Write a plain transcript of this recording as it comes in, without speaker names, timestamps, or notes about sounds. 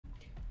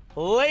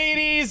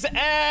Ladies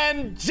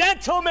and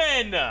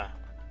gentlemen,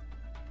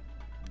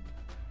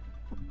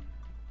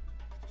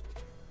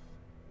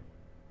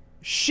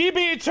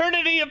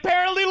 Shiba-Eternity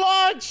apparently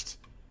launched.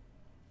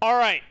 All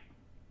right,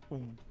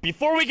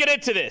 before we get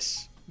into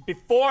this,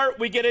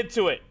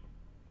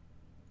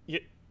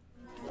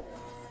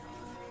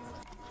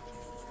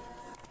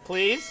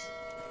 please.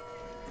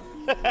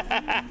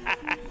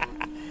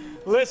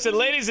 Listen,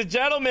 ladies and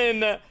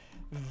gentlemen,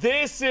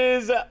 this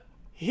is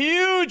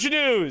huge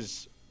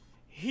news.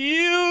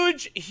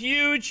 Huge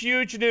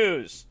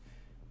news.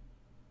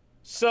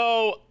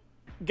 So,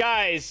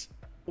 guys,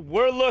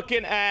 we're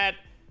looking at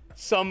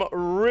some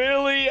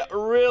really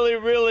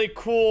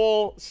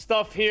cool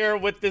stuff here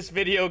with this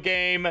video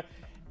game.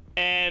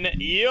 And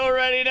you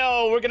already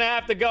know we're gonna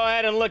have to go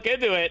ahead and look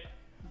into it.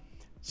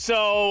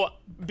 So,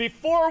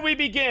 before we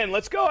begin,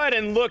 let's go ahead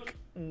and look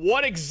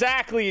what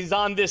exactly is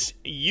on this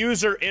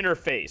user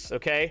interface,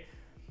 okay?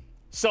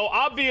 So,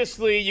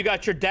 obviously, you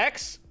got your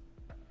decks,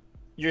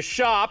 your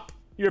shop,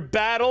 your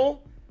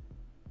battle,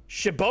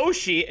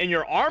 Shiboshi, and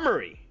your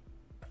armory.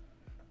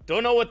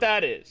 Don't know what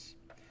that is.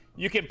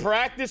 You can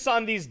practice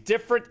on these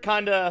different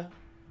kind of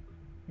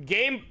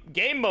game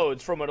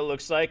modes from what it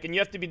looks like, and you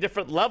have to be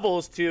different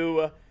levels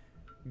to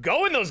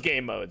go in those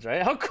game modes,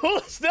 right? How cool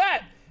is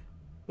that?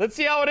 Let's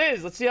see how it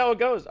is. Let's see how it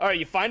goes. All right,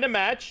 you find a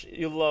match,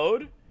 you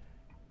load.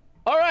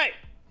 All right,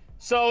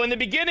 so in the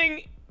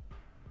beginning,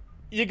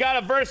 you got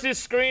a versus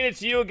screen.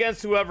 It's you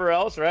against whoever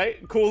else,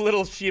 right? Cool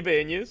little Shiba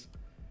Inus.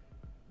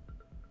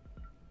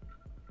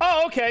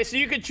 Oh, okay, so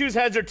you can choose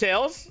heads or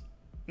tails.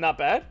 Not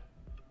bad.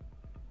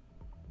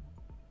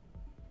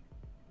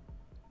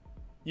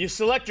 You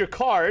select your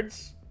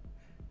cards.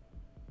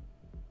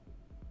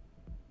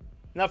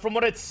 Now, from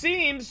what it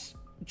seems,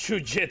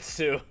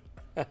 Jujitsu.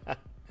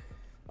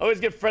 Always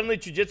get friendly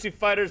Jujitsu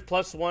fighters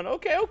 +1.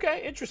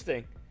 Okay,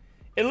 interesting.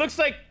 It looks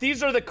like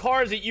these are the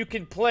cards that you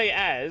can play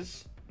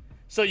as.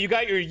 So you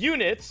got your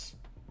units,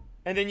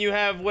 and then you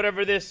have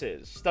whatever this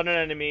is. Stun an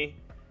enemy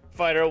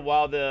fighter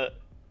while the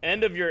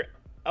end of your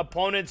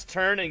opponent's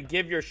turn and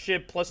give your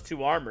ship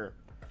 +2 armor.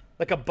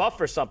 Like a buff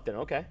or something,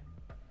 okay.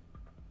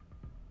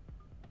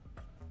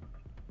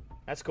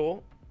 That's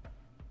cool.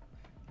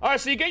 Alright,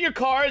 so you get your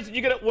cards,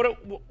 you get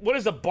what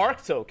is a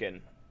bark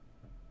token?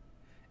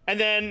 And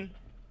then,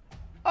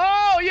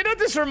 oh, you know what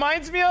this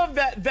reminds me of?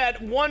 That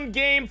one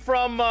game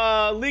from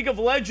League of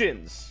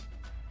Legends.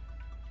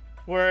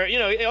 Where, you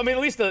know, I mean, at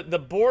least the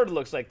board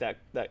looks like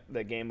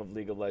that game of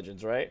League of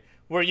Legends, right?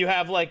 Where you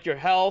have, like, your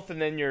health and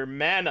then your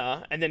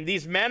mana, and then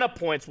these mana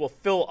points will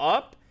fill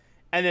up,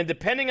 and then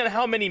depending on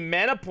how many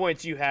mana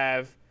points you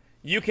have,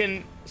 you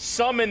can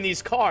summon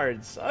these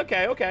cards.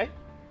 Okay.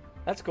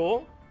 That's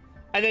cool.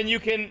 And then you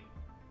can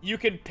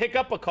pick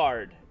up a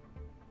card.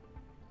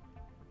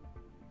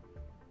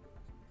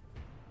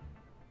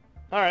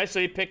 Alright, so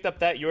you picked up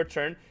that, your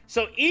turn.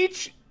 So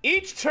each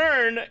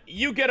turn,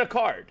 you get a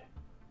card.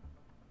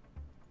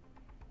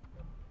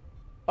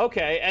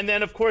 Okay, and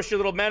then, of course, your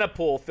little mana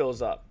pool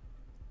fills up.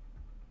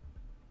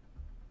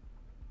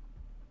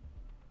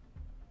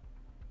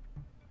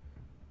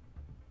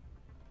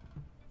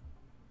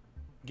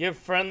 Give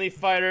friendly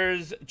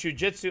fighters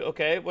Jujitsu.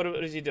 Okay, what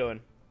is he doing?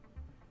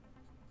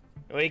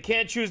 Well, he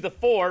can't choose the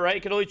 4, right?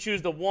 He can only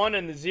choose the 1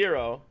 and the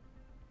 0.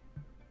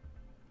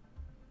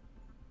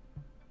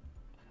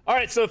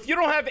 Alright, so if you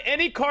don't have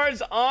any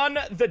cards on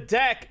the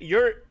deck,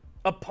 your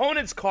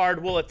opponent's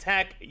card will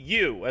attack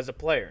you as a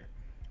player.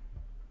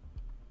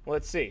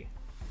 Let's see.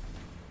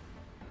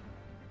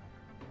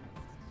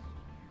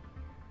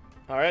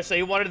 Alright, so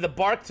he wanted the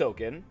bark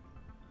token,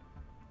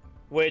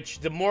 which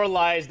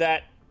demoralized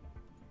that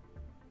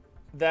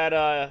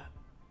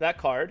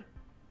card.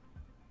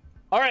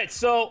 Alright,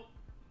 so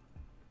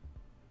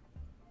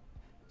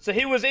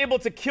he was able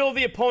to kill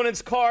the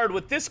opponent's card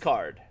with this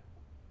card.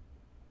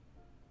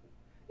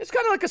 It's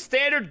kind of like a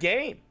standard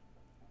game.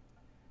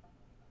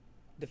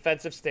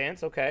 Defensive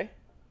stance, okay.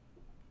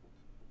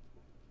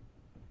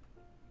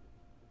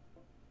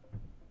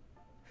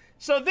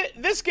 So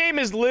this game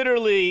is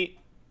literally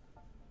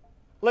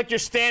like your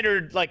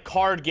standard, like,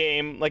 card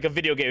game, like a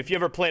video game. If you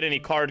ever played any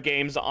card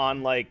games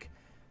on, like,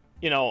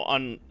 you know,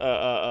 on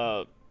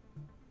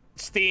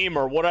Steam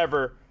or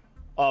whatever,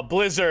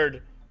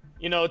 Blizzard,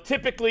 you know,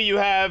 typically you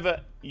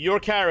have your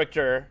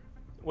character,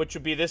 which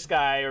would be this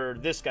guy or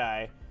this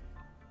guy,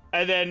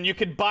 and then you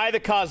can buy the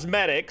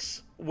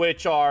cosmetics,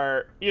 which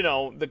are, you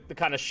know, the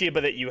kind of Shiba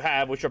that you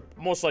have, which are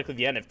most likely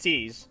the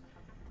NFTs.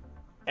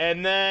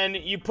 And then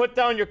you put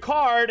down your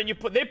card, and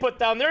they put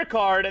down their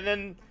card, and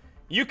then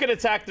you can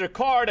attack their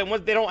card, and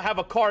once they don't have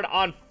a card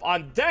on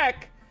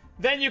deck,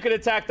 then you can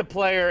attack the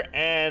player,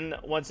 and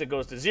once it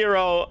goes to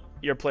 0,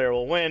 your player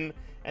will win.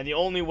 And the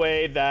only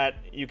way that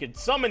you can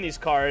summon these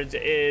cards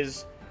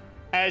is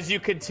as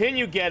you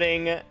continue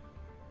getting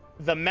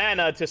the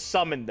mana to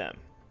summon them.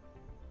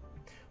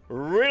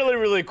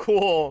 Really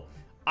cool.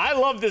 I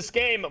love this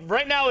game.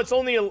 Right now, it's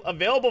only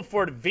available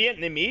for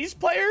Vietnamese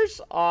players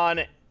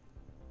on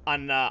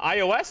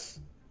iOS.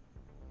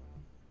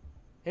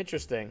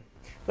 Interesting.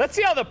 Let's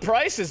see how the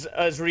price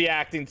is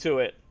reacting to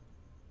it.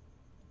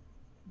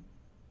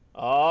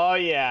 Oh,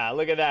 yeah.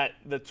 Look at that.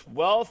 The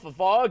 12th of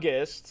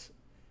August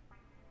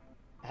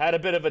had a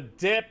bit of a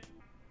dip,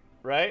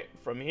 right?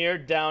 From here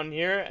down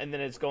here, and then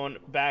it's going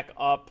back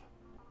up,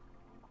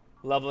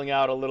 leveling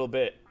out a little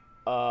bit.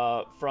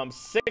 From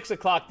 6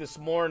 o'clock this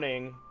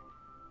morning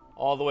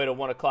all the way to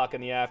 1 o'clock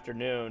in the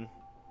afternoon.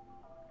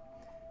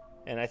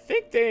 And I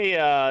think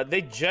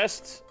they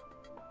just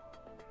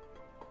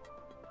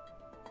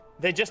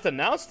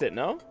announced it,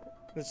 no?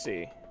 Let's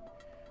see.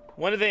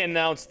 When did they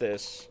announce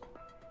this?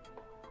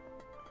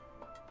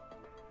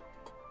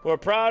 We're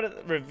proud to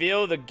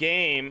reveal the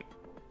game.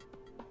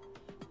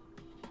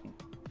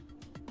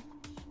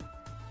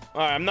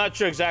 Alright, I'm not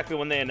sure exactly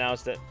when they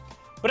announced it.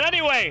 But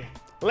anyway,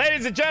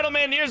 ladies and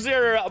gentlemen, here's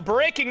your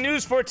breaking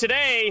news for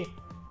today.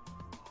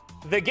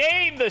 The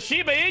game, the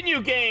Shiba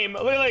Inu game,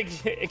 look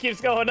like it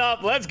keeps going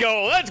up. Let's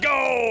go, let's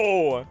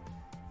go!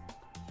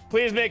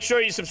 Please make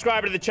sure you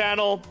subscribe to the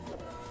channel,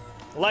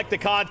 like the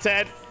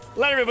content,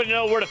 let everybody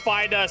know where to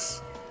find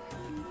us,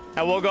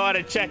 and we'll go ahead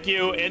and check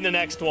you in the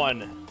next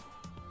one.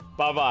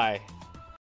 Bye-bye.